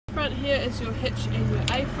front here is your hitch and your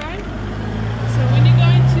A-frame. So when you're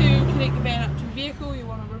going to connect the van up to your vehicle, you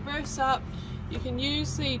want to reverse up. You can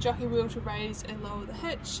use the jockey wheel to raise and lower the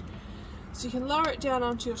hitch. So you can lower it down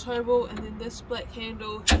onto your tow ball, and then this black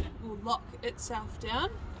handle will lock itself down.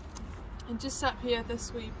 And just up here,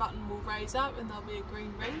 this wee button will raise up and there'll be a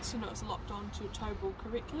green ring, so you know it's locked onto your tow ball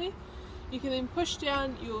correctly. You can then push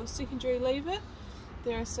down your secondary lever.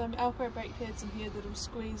 There are some Alpro brake pads in here that will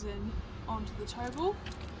squeeze in onto the tow ball.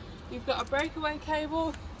 You've got a breakaway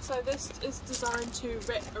cable, so this is designed to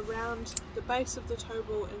wrap around the base of the tow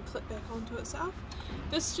ball and clip back onto itself.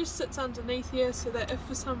 This just sits underneath here so that if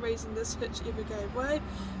for some reason this hitch ever gave way,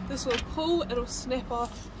 this will pull, it'll snap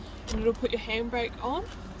off and it'll put your handbrake on.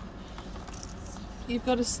 You've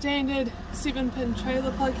got a standard 7-pin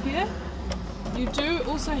trailer plug here. You do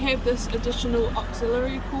also have this additional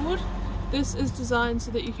auxiliary cord. This is designed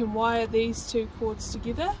so that you can wire these two cords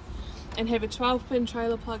together and have a 12-pin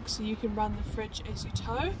trailer plug so you can run the fridge as you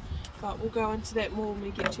tow, but we'll go into that more when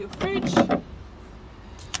we get to your fridge.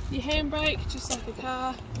 Your handbrake, just like a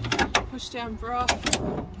car, push down for off,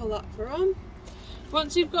 pull up for on.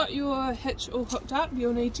 Once you've got your hitch all hooked up,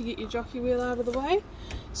 you'll need to get your jockey wheel out of the way.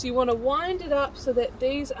 So you want to wind it up so that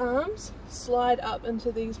these arms slide up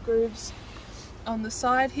into these grooves on the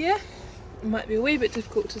side here. It might be a wee bit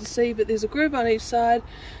difficult to see, but there's a groove on each side.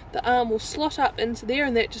 The arm will slot up into there,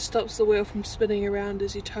 and that just stops the wheel from spinning around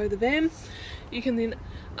as you tow the van. You can then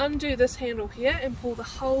undo this handle here and pull the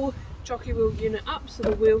whole jockey wheel unit up so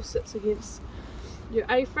the wheel sits against your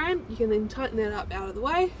A-frame. You can then tighten that up out of the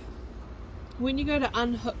way. When you go to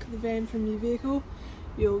unhook the van from your vehicle,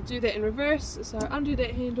 you'll do that in reverse. So undo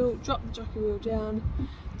that handle, drop the jockey wheel down,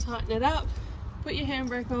 tighten it up, put your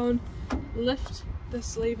handbrake on, lift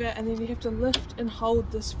this lever, and then you have to lift and hold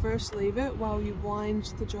this first lever while you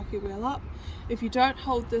wind the jockey wheel up. If you don't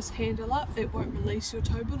hold this handle up, it won't release your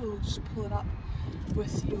tow ball, it'll just pull it up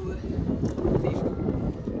with your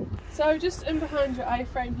vehicle. So just in behind your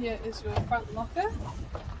A-frame here is your front locker.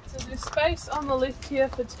 So there's space on the left here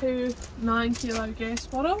for two 9-kilo gas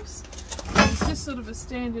bottles. It's just sort of a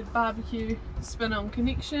standard barbecue spin-on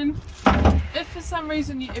connection. If for some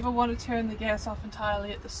reason you ever want to turn the gas off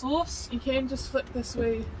entirely at the source, you can just flip this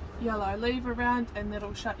wee yellow lever around and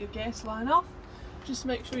that'll shut your gas line off. Just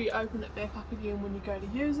make sure you open it back up again when you go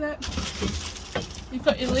to use it. You've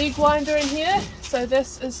got your leg winder in here, so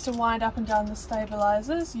this is to wind up and down the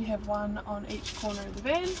stabilizers. You have one on each corner of the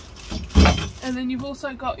van. And then you've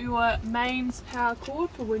also got your mains power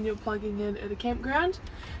cord for when you're plugging in at a campground.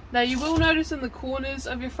 Now you will notice in the corners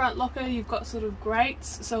of your front locker you've got sort of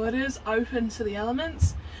grates, so it is open to the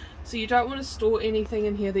elements. So you don't want to store anything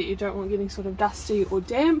in here that you don't want getting sort of dusty or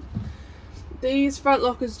damp. These front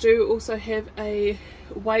lockers do also have a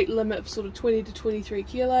weight limit of sort of 20 to 23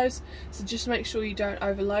 kilos, so just make sure you don't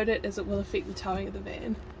overload it as it will affect the towing of the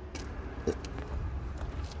van.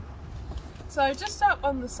 So just up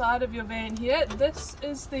on the side of your van here, this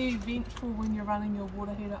is the vent for when you're running your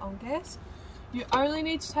water heater on gas. You only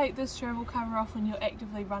need to take this travel cover off when you're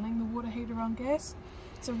actively running the water heater on gas.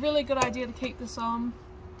 It's a really good idea to keep this on,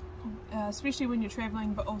 especially when you're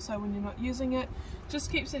travelling, but also when you're not using it.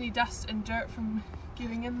 Just keeps any dust and dirt from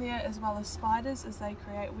getting in there, as well as spiders, as they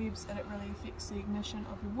create webs, and it really affects the ignition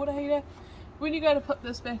of your water heater. When you go to put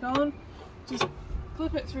this back on, just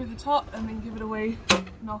clip it through the top and then give it a wee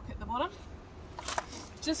knock at the bottom.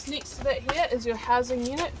 Just next to that here is your housing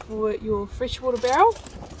unit for your freshwater barrel.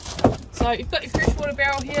 So you've got your freshwater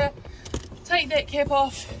barrel here, take that cap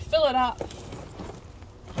off, fill it up.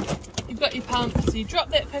 You've got your pump, so you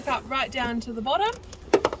drop that pickup right down to the bottom,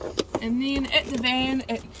 and then at the van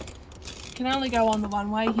it can only go on the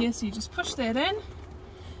one way here, so you just push that in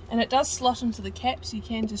and it does slot into the cap, so you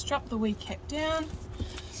can just drop the wee cap down.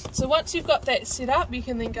 So once you've got that set up, you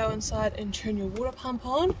can then go inside and turn your water pump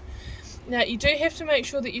on. Now you do have to make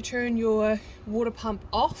sure that you turn your water pump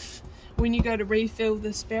off when you go to refill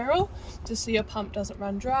this barrel, just so your pump doesn't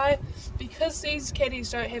run dry. Because these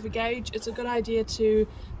caddies don't have a gauge, it's a good idea to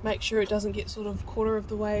make sure it doesn't get sort of quarter of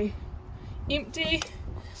the way empty.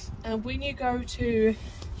 And when you go to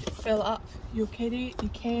fill up your caddy, you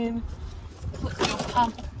can clip your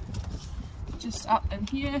pump just up in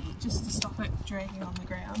here just to stop it dragging on the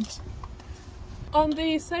ground. On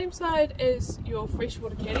the same side as your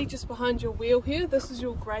freshwater caddy, just behind your wheel here, this is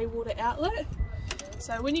your grey water outlet.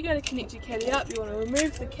 So when you go to connect your caddy up, you want to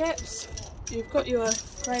remove the caps. You've got your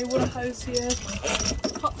grey water hose here,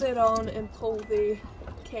 pop that on and pull the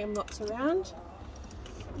cam locks around.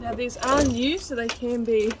 Now these are new, so they can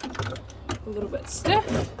be a little bit stiff.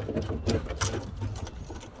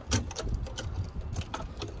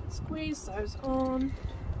 Squeeze those on.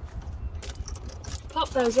 Pop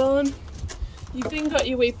those on. You've then got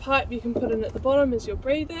your wee pipe you can put in at the bottom as your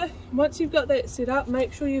breather. Once you've got that set up,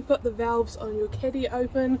 make sure you've got the valves on your caddy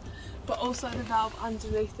open, but also the valve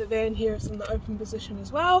underneath the van here is in the open position as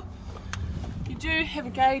well. You do have a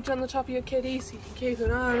gauge on the top of your caddy, so you can keep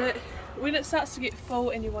an eye on it. When it starts to get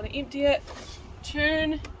full and you want to empty it,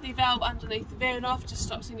 turn the valve underneath the van off, just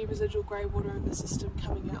stops any residual grey water in the system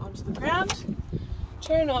coming out onto the ground.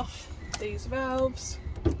 Turn off these valves.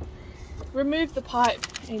 Remove the pipe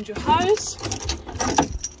and your hose.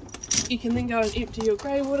 You can then go and empty your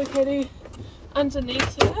grey water caddy.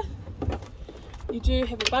 Underneath here you do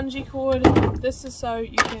have a bungee cord. This is so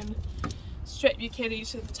you can strap your caddy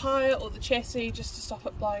to the tyre or the chassis just to stop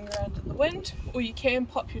it blowing around in the wind, or you can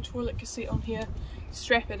pop your toilet cassette on here,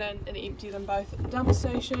 strap it in and empty them both at the dump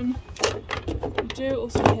station. You do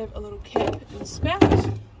also have a little cap and spout.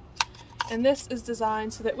 And this is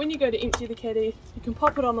designed so that when you go to empty the caddy, you can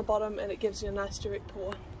pop it on the bottom and it gives you a nice direct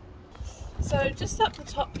pour. So just up the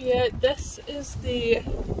top here, this is the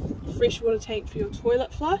freshwater tank for your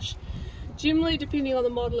toilet flush. Generally, depending on the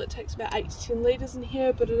model, it takes about 8 to 10 litres in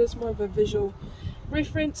here, but it is more of a visual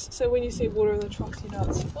reference, so when you see water in the trough, you know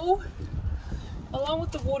it's full. Along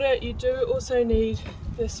with the water, you do also need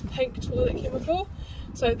this pink toilet chemical.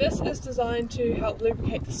 So this is designed to help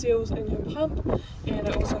lubricate the seals in your pump, and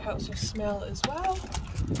it also helps with smell as well.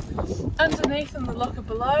 Underneath in the locker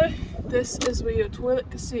below, this is where your toilet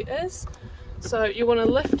cassette is. So you want to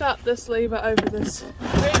lift up this lever over this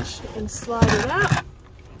bridge and slide it out.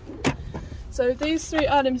 So these 3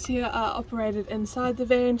 items here are operated inside the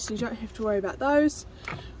van, so you don't have to worry about those.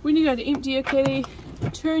 When you go to empty your caddy,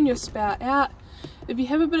 turn your spout out. If you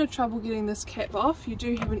have a bit of trouble getting this cap off, you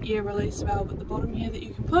do have an air release valve at the bottom here that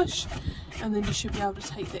you can push, and then you should be able to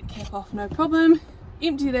take that cap off no problem.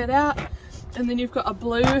 Empty that out, and then you've got a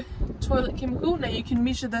blue toilet chemical. Now you can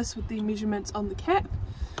measure this with the measurements on the cap.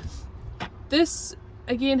 This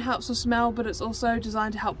again helps with smell, but it's also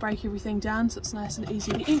designed to help break everything down so it's nice and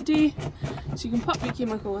easy to empty. So you can pop your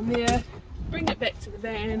chemical in there, bring it back to the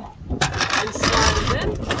van and slide it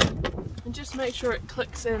in. And just make sure it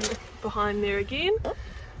clicks in behind there again.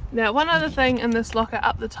 Now one other thing in this locker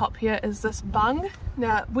up the top here is this bung.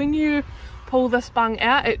 Now when you pull this bung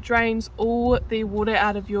out, it drains all the water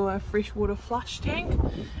out of your freshwater flush tank.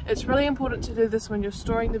 It's really important to do this when you're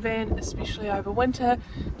storing the van, especially over winter.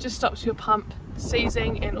 Just stops your pump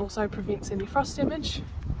seizing and also prevents any frost damage.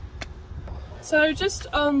 So just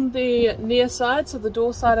on the near side, so the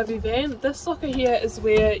door side of your van, this locker here is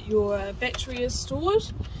where your battery is stored.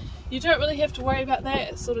 You don't really have to worry about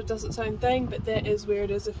that, it sort of does its own thing, but that is where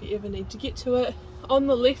it is if you ever need to get to it. On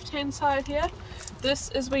the left hand side here, this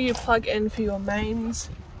is where you plug in for your mains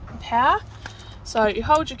power. So you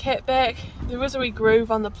hold your cap back, there is a wee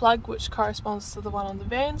groove on the plug which corresponds to the one on the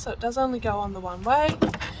van, so it does only go on the one way.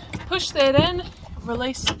 Push that in,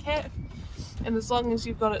 release the cap, and as long as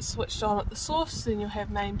you've got it switched on at the source, then you'll have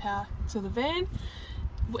main power to the van.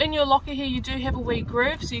 In your locker here you do have a wee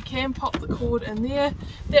groove, so you can pop the cord in there.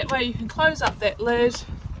 That way you can close up that lid,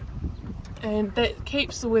 and that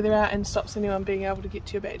keeps the weather out and stops anyone being able to get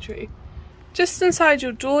to your battery. Just inside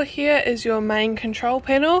your door here is your main control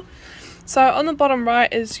panel. So on the bottom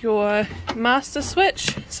right is your master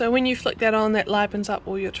switch, so when you flick that on, that livens up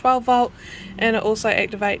all your 12 volt, and it also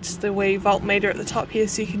activates the wee voltmeter at the top here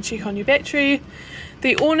so you can check on your battery.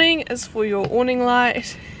 The awning is for your awning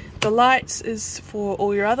light. The lights is for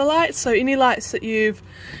all your other lights, so any lights that you've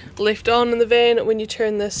left on in the van, when you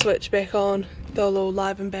turn this switch back on, they'll all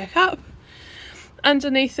liven back up.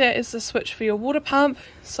 Underneath that is the switch for your water pump,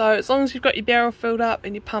 so as long as you've got your barrel filled up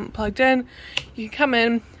and your pump plugged in, you can come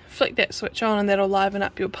in, flick that switch on, and that'll liven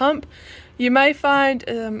up your pump. You may find,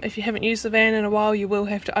 if you haven't used the van in a while, you will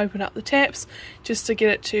have to open up the taps just to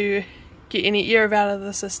get it to get any air out of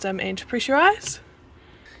the system and to pressurise.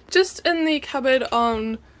 Just in the cupboard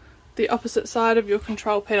on the opposite side of your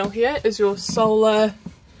control panel here is your solar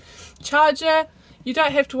charger. You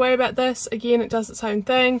don't have to worry about this, again it does its own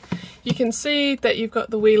thing. You can see that you've got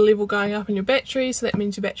the wee level going up in your battery, so that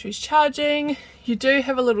means your battery's charging. You do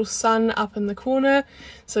have a little sun up in the corner,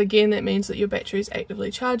 so again that means that your battery is actively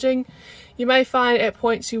charging. You may find at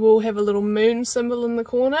points you will have a little moon symbol in the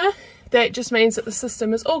corner. That just means that the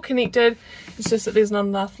system is all connected, it's just that there's not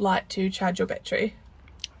enough light to charge your battery.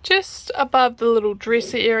 Just above the little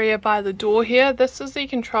dresser area by the door here, this is the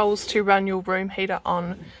controls to run your room heater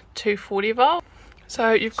on 240 volt.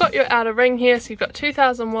 So you've got your outer ring here, so you've got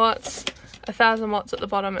 2000 watts, 1000 watts at the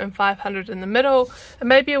bottom and 500 in the middle. It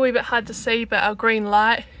may be a wee bit hard to see, but our green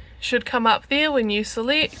light should come up there when you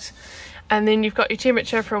select. And then you've got your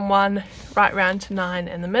temperature from 1 right round to 9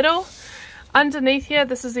 in the middle. Underneath here,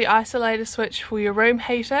 this is the isolator switch for your room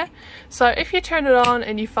heater. So if you turn it on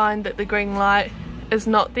and you find that the green light is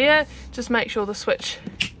not there, just make sure the switch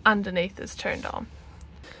underneath is turned on.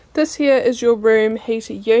 This here is your room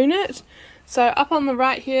heater unit. So up on the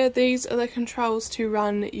right here, these are the controls to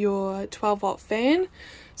run your 12-volt fan.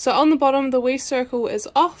 So on the bottom, the wee circle is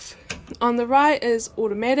off. On the right is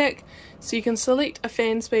automatic, so you can select a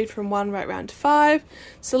fan speed from 1 right round to 5,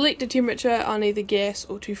 select a temperature on either gas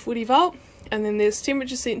or 240 volt, and then there's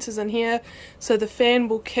temperature sensors in here, so the fan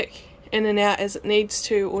will kick in and out as it needs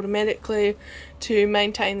to automatically to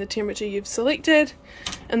maintain the temperature you've selected.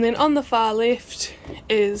 And then on the far left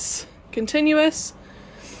is continuous,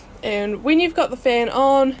 and when you've got the fan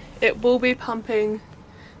on, it will be pumping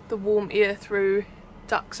the warm air through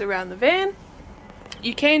ducts around the van.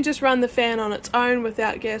 You can just run the fan on its own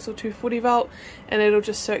without gas or 240 volt and it'll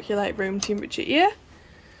just circulate room temperature air.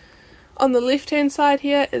 On the left hand side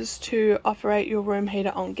here is to operate your room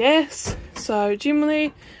heater on gas. So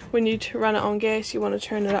generally when you run it on gas, you want to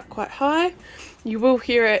turn it up quite high. You will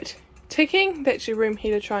hear it ticking, that's your room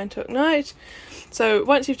heater trying to ignite. So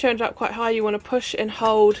once you've turned it up quite high, you want to push and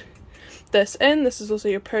hold this in. This is also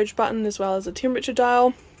your purge button as well as a temperature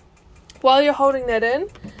dial. While you're holding that in,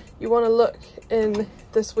 you want to look in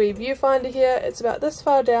this wee viewfinder here. It's about this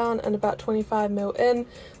far down and about 25mm in.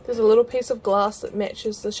 There's a little piece of glass that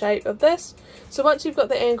matches the shape of this. So once you've got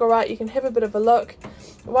the angle right, you can have a bit of a look.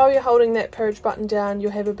 While you're holding that purge button down,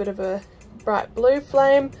 you'll have a bit of a bright blue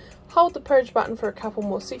flame. Hold the purge button for a couple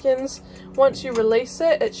more seconds. Once you release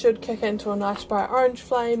it, it should kick into a nice bright orange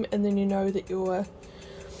flame, and then you know that your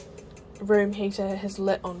room heater has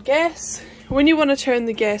lit on gas. When you want to turn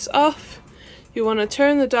the gas off, you want to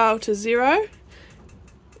turn the dial to 0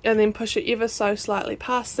 and then push it ever so slightly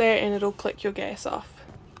past that and it'll click your gas off.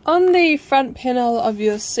 On the front panel of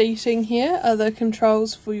your seating here are the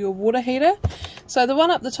controls for your water heater. So the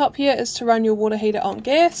one up the top here is to run your water heater on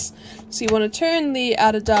gas. So you want to turn the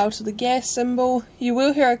outer dial to the gas symbol. You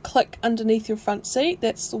will hear a click underneath your front seat,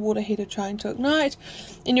 that's the water heater trying to ignite,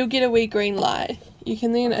 and you'll get a wee green light. You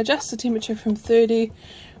can then adjust the temperature from 30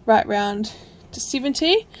 right round to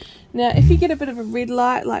 70. Now if you get a bit of a red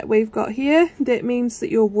light like we've got here, that means that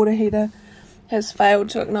your water heater has failed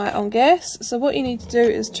to ignite on gas. So what you need to do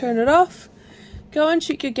is turn it off, go and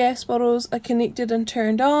check your gas bottles are connected and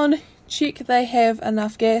turned on, check they have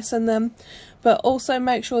enough gas in them, but also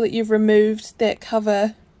make sure that you've removed that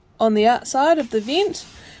cover on the outside of the vent.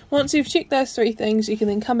 Once you've checked those 3 things, you can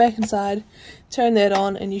then come back inside, turn that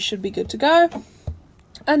on, and you should be good to go.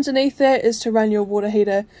 Underneath that is to run your water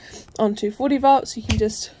heater on 240 volts. You can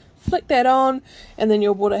just flick that on and then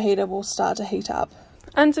your water heater will start to heat up.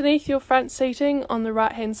 Underneath your front seating on the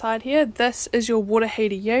right hand side here, this is your water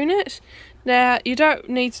heater unit. Now you don't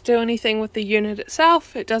need to do anything with the unit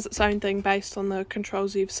itself, it does its own thing based on the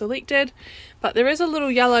controls you've selected, but there is a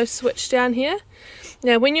little yellow switch down here.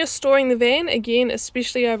 Now when you're storing the van, again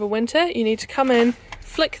especially over winter, you need to come in,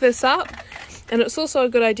 flick this up, and it's also a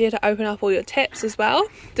good idea to open up all your taps as well.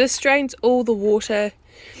 This drains all the water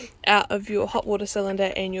out of your hot water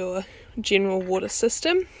cylinder and your general water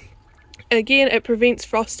system. Again, it prevents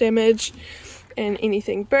frost damage and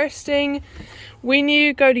anything bursting. When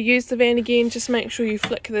you go to use the van again, just make sure you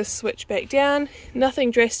flick this switch back down.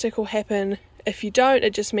 Nothing drastic will happen if you don't.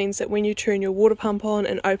 It just means that when you turn your water pump on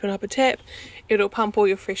and open up a tap, it'll pump all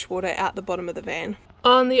your fresh water out the bottom of the van.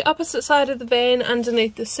 On the opposite side of the van,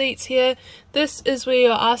 underneath the seats here, this is where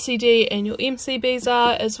your RCD and your MCBs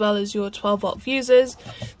are, as well as your 12-volt fuses.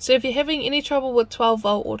 So if you're having any trouble with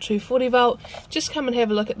 12-volt or 240-volt, just come and have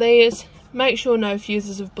a look at these. Make sure no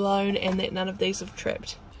fuses have blown and that none of these have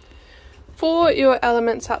tripped. For your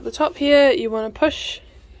elements up the top here, you want to push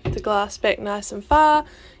the glass back nice and far.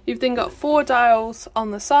 You've then got 4 dials on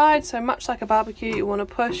the side, so much like a barbecue, you want to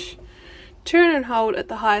push, turn and hold at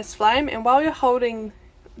the highest flame, and while you're holding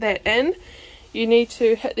that in, you need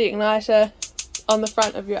to hit the igniter on the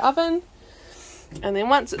front of your oven, and then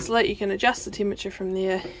once it's lit you can adjust the temperature from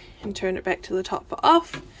there and turn it back to the top for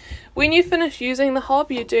off. When you finish using the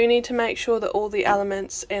hob, you do need to make sure that all the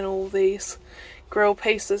elements and all these grill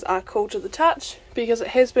pieces are cool to the touch, because it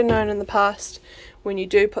has been known in the past when you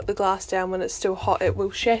do put the glass down when it's still hot it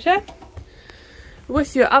will shatter.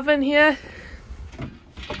 With your oven here,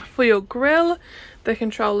 for your grill, the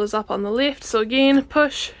controller's up on the left, so again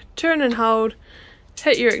push, turn and hold,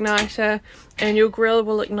 hit your igniter, and your grill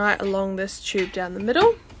will ignite along this tube down the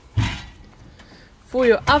middle. For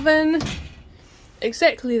your oven,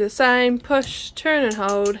 exactly the same, push, turn and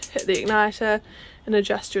hold, hit the igniter and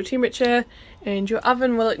adjust your temperature, and your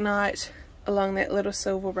oven will ignite along that little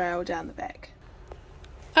silver rail down the back.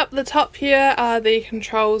 Up the top here are the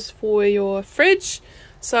controls for your fridge.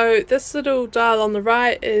 So this little dial on the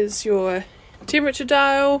right is your temperature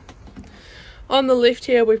dial. On the left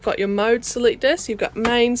here we've got your mode selector, so you've got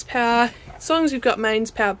mains power. As long as you've got mains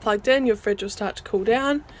power plugged in, your fridge will start to cool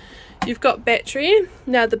down. You've got battery.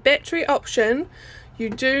 Now the battery option, you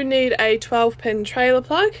do need a 12-pin trailer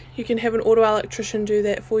plug. You can have an auto electrician do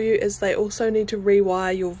that for you, as they also need to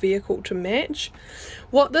rewire your vehicle to match.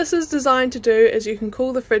 What this is designed to do is you can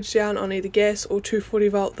cool the fridge down on either gas or 240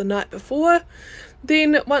 volt the night before.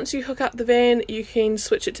 Then once you hook up the van, you can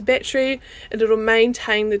switch it to battery and it'll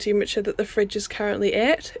maintain the temperature that the fridge is currently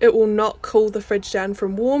at. It will not cool the fridge down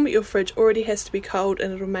from warm. Your fridge already has to be cold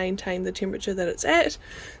and it'll maintain the temperature that it's at.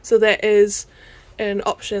 So that is an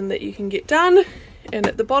option that you can get done. And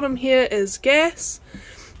at the bottom here is gas.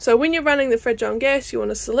 So when you're running the fridge on gas, you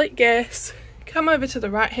want to select gas, come over to the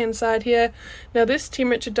right hand side here. Now this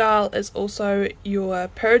temperature dial is also your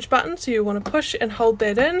purge button, so you want to push and hold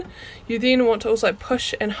that in. You then want to also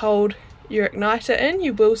push and hold your igniter in.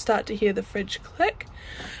 You will start to hear the fridge click.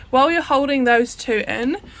 While you're holding those two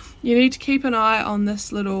in, you need to keep an eye on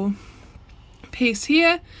this little piece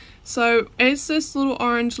here. So as this little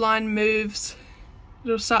orange line moves,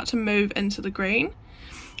 it'll start to move into the green.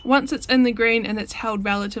 Once it's in the green and it's held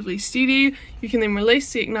relatively steady, you can then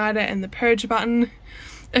release the igniter and the purge button.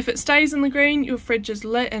 If it stays in the green, your fridge is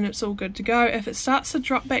lit and it's all good to go. If it starts to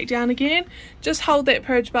drop back down again, just hold that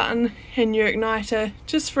purge button and your igniter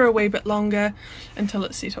just for a wee bit longer until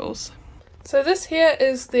it settles. So this here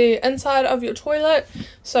is the inside of your toilet.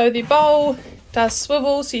 So the bowl does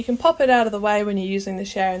swivel, so you can pop it out of the way when you're using the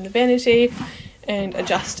shower and the vanity and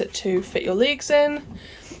adjust it to fit your legs in.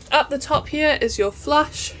 Up the top here is your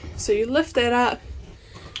flush, so you lift that up,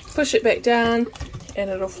 push it back down and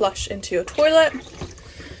it'll flush into your toilet.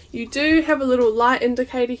 You do have a little light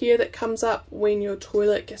indicator here that comes up when your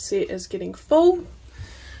toilet cassette is getting full.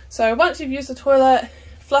 So once you've used the toilet,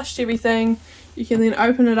 flushed everything, you can then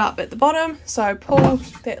open it up at the bottom. So pull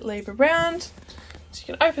that lever around, so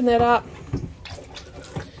you can open that up,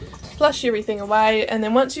 flush everything away, and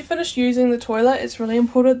then once you finish using the toilet, it's really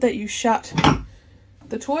important that you shut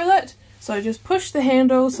the toilet. So just push the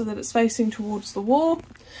handle so that it's facing towards the wall.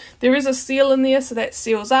 There is a seal in there, so that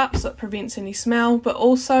seals up so it prevents any smell, but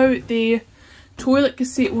also the toilet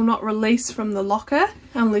cassette will not release from the locker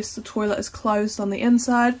unless the toilet is closed on the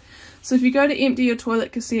inside. So if you go to empty your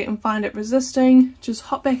toilet cassette and find it resisting, just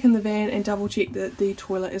hop back in the van and double check that the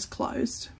toilet is closed.